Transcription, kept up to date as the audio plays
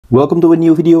Welcome to a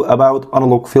new video about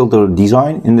analog filter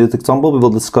design. In this example we will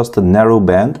discuss the narrow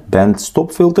band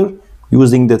stop filter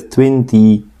using the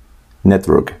Twin-T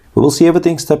network. We will see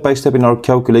everything step by step in our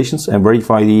calculations and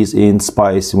verify these in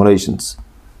SPI simulations.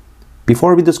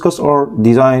 Before we discuss our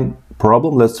design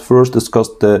problem, let's first discuss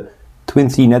the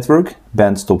Twin-T network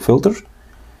band stop filter.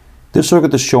 This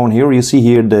circuit is shown here. You see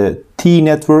here the T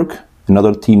network,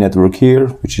 another T network here,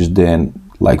 which is then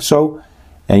like so,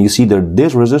 and you see that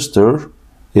this resistor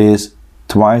is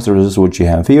twice the resistor which you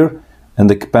have here, and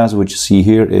the capacitor which you see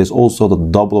here is also the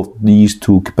double of these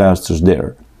two capacitors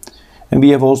there. And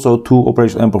we have also two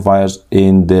operational amplifiers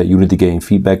in the unity gain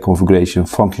feedback configuration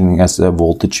functioning as a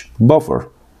voltage buffer.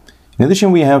 In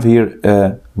addition, we have here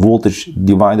a voltage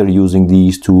divider using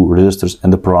these two resistors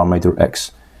and the parameter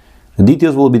X. The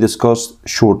details will be discussed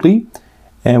shortly,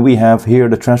 and we have here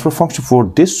the transfer function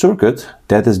for this circuit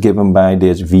that is given by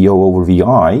this VO over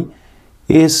VI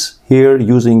is here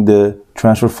using the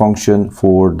transfer function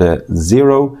for the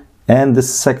 0 and the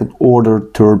second order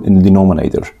term in the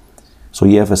denominator. So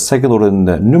you have a second order in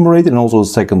the numerator and also a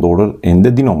second order in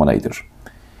the denominator.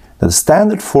 The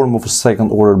standard form of a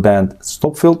second order band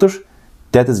stop filter,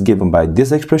 that is given by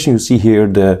this expression. You see here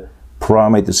the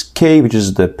parameters K, which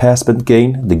is the passband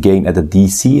gain, the gain at the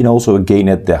DC, and also a gain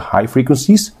at the high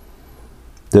frequencies.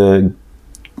 The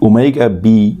omega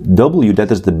BW, that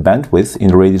is the bandwidth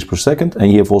in radians per second,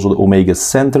 and you have also the omega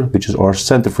center, which is our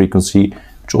center frequency,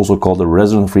 which is also called the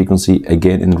resonant frequency,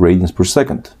 again in radians per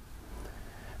second.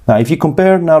 Now if you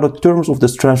compare now the terms of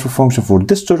this transfer function for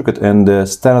this circuit and the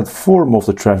standard form of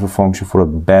the transfer function for a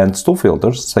band stop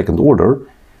filter, second order,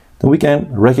 then we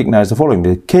can recognize the following.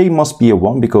 The K must be a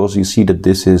 1 because you see that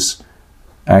this is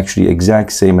actually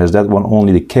exact same as that one,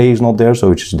 only the K is not there,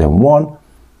 so it is then 1.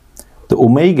 The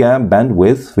omega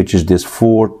bandwidth, which is this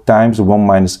 4 times 1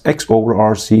 minus x over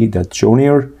RC, that's shown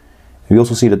here. And we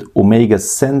also see that omega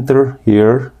center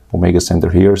here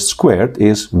squared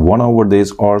is 1 over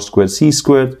this r squared c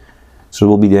squared. So it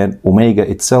will be then omega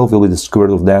itself will be the square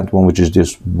root of that one, which is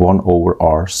just 1 over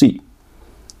RC.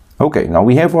 Okay, now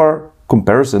we have our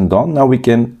comparison done. Now we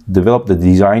can develop the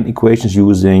design equations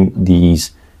using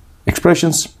these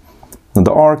expressions. And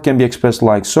the R can be expressed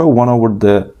like so, 1 over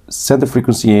the center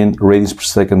frequency in radians per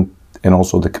second and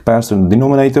also the capacitor in the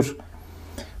denominator.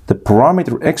 The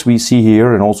parameter X we see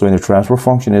here and also in the transfer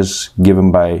function is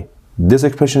given by this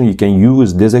expression. You can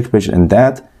use this expression and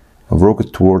that and work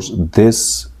it towards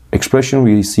this expression.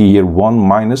 We see here 1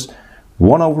 minus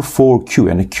 1 over 4Q,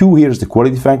 and the Q here is the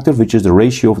quality factor, which is the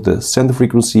ratio of the center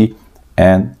frequency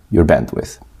and your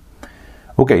bandwidth.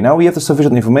 Okay, now we have the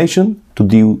sufficient information to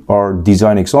do our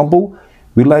design example.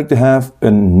 We'd like to have a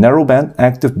narrow band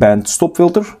active band stop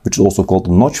filter, which is also called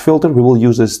a notch filter. We will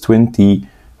use this Twin-T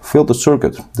filter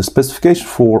circuit. The specification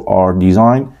for our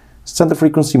design: center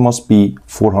frequency must be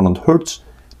 400 Hz,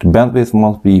 the bandwidth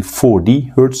must be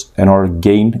 4D Hz, and our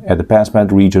gain at the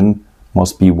passband region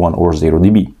must be 1 or 0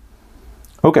 dB.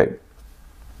 Okay,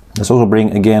 let's also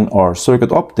bring again our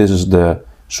circuit up. This is the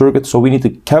circuit, so we need to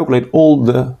calculate all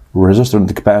the resistors and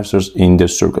the capacitors in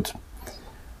this circuit.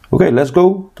 Okay, let's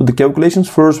go to the calculations.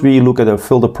 First we look at the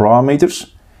filter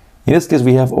parameters. In this case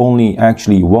we have only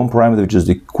actually one parameter, which is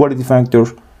the quality factor,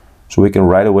 so we can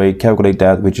right away calculate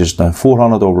that, which is then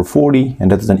 400 over 40,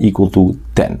 and that is then equal to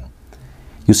 10.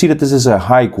 You see that this is a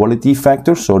high quality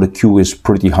factor, so the Q is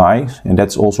pretty high, and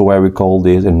that's also why we call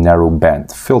this a narrow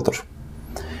band filter.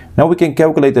 Now we can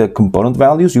calculate the component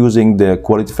values using the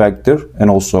quality factor and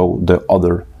also the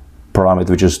other parameter,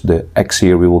 which is the X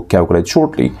here, we will calculate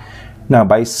shortly. Now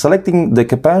by selecting the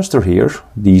capacitor here,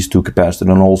 these two capacitors,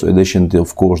 and also in addition to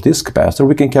of course this capacitor,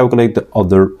 we can calculate the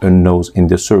other unknowns in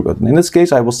this circuit. In this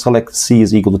case I will select C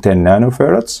is equal to 10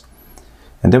 nanofarads,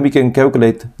 and then we can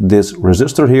calculate this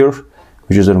resistor here,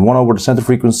 which is then 1 over the center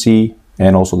frequency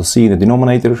and also the C in the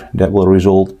denominator. That will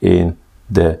result in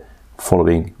the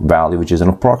following value, which is an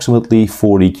approximately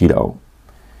 40 kilo.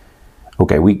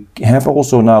 Okay, we have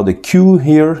also now the Q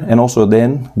here, and also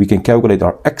then we can calculate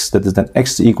our X, that is then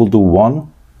X is equal to 1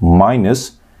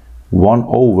 minus 1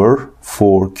 over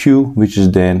 4Q, which is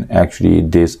then actually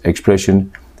this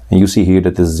expression, and you see here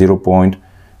that is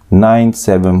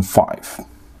 0.975.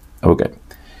 Okay,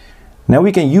 now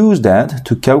we can use that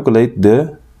to calculate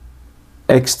the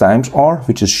X times R,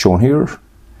 which is shown here,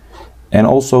 and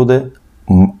also the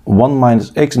 1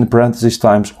 minus X in the parentheses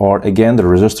times R, again the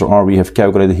resistor R we have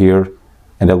calculated here,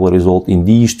 and that will result in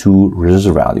these two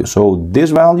resistor values. So this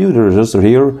value, the resistor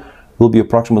here, will be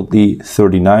approximately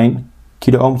 39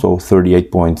 kilo ohm, so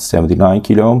 38.79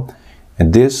 kilo ohm,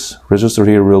 and this resistor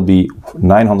here will be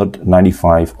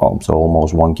 995 ohms, so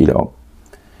almost 1 kilo ohm.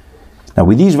 Now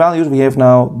with these values we have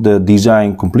now the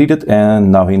design completed,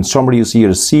 and now in summary you see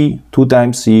here C, 2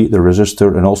 times C, the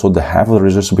resistor, and also the half of the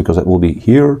resistor, because that will be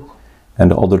here,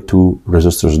 and the other 2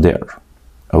 resistors there.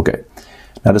 Okay,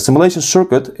 now the simulation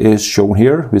circuit is shown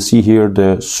here. We see here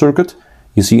the circuit.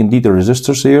 You see indeed the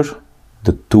resistors here.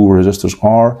 The 2 resistors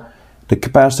are the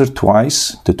capacitor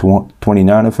twice, the 20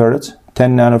 nanofarads,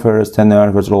 10 nanofarads, 10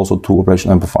 nanofarads, and also 2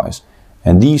 operational amplifiers.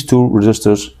 And these 2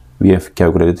 resistors we have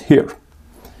calculated here.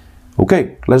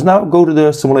 Okay, let's now go to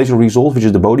the simulation result, which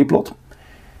is the Bode plot.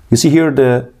 You see here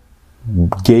the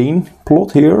gain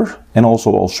plot here, and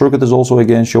also our circuit is also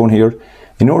again shown here.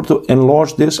 In order to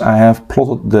enlarge this, I have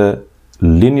plotted the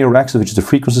linear axis, which is the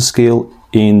frequency scale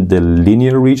in the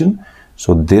linear region.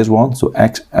 So this one, so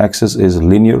x-axis is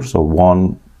linear, so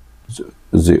 1,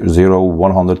 0,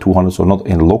 100, 200, so not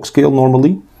in log scale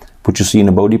normally, but you see in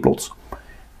the Bode plots.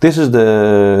 This is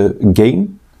the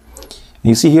gain.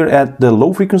 You see here at the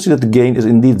low frequency that the gain is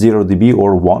indeed 0 dB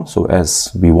or 1, so as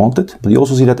we wanted, but you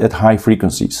also see that at high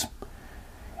frequencies.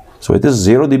 So at this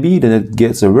 0 dB, then it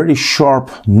gets a very sharp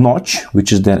notch,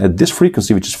 which is then at this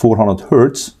frequency, which is 400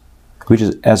 Hertz, which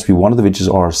is as we wanted, which is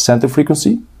our center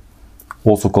frequency,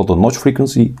 also called the notch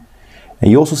frequency.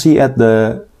 And you also see at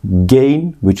the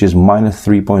gain, which is minus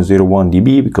 3.01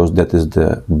 dB, because that is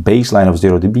the baseline of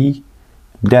 0 dB,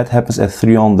 that happens at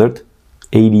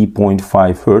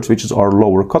 380.5 Hertz, which is our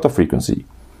lower cutoff frequency.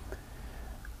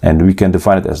 And we can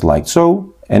define it as like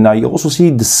so. And now you also see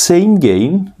the same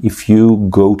gain if you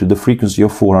go to the frequency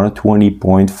of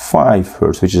 420.5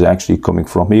 Hertz, which is actually coming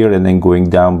from here and then going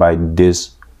down by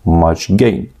this much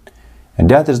gain. And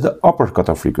that is the upper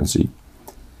cutoff frequency.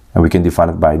 And we can define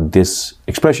it by this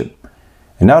expression.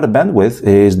 And now the bandwidth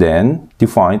is then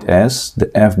defined as the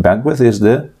F bandwidth is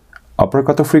the upper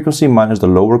cutoff frequency minus the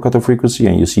lower cutoff frequency.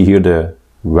 And you see here the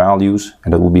values,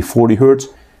 and that will be 40 Hertz.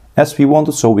 As we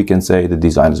wanted, so we can say the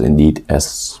design is indeed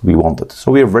as we wanted.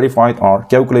 So we have verified our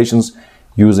calculations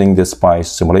using the SPICE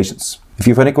simulations. If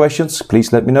you have any questions,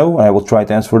 please let me know and I will try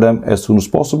to answer them as soon as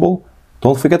possible.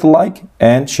 Don't forget to like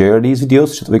and share these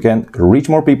videos so that we can reach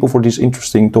more people for these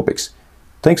interesting topics.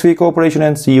 Thanks for your cooperation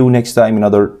and see you next time in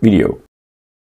another video.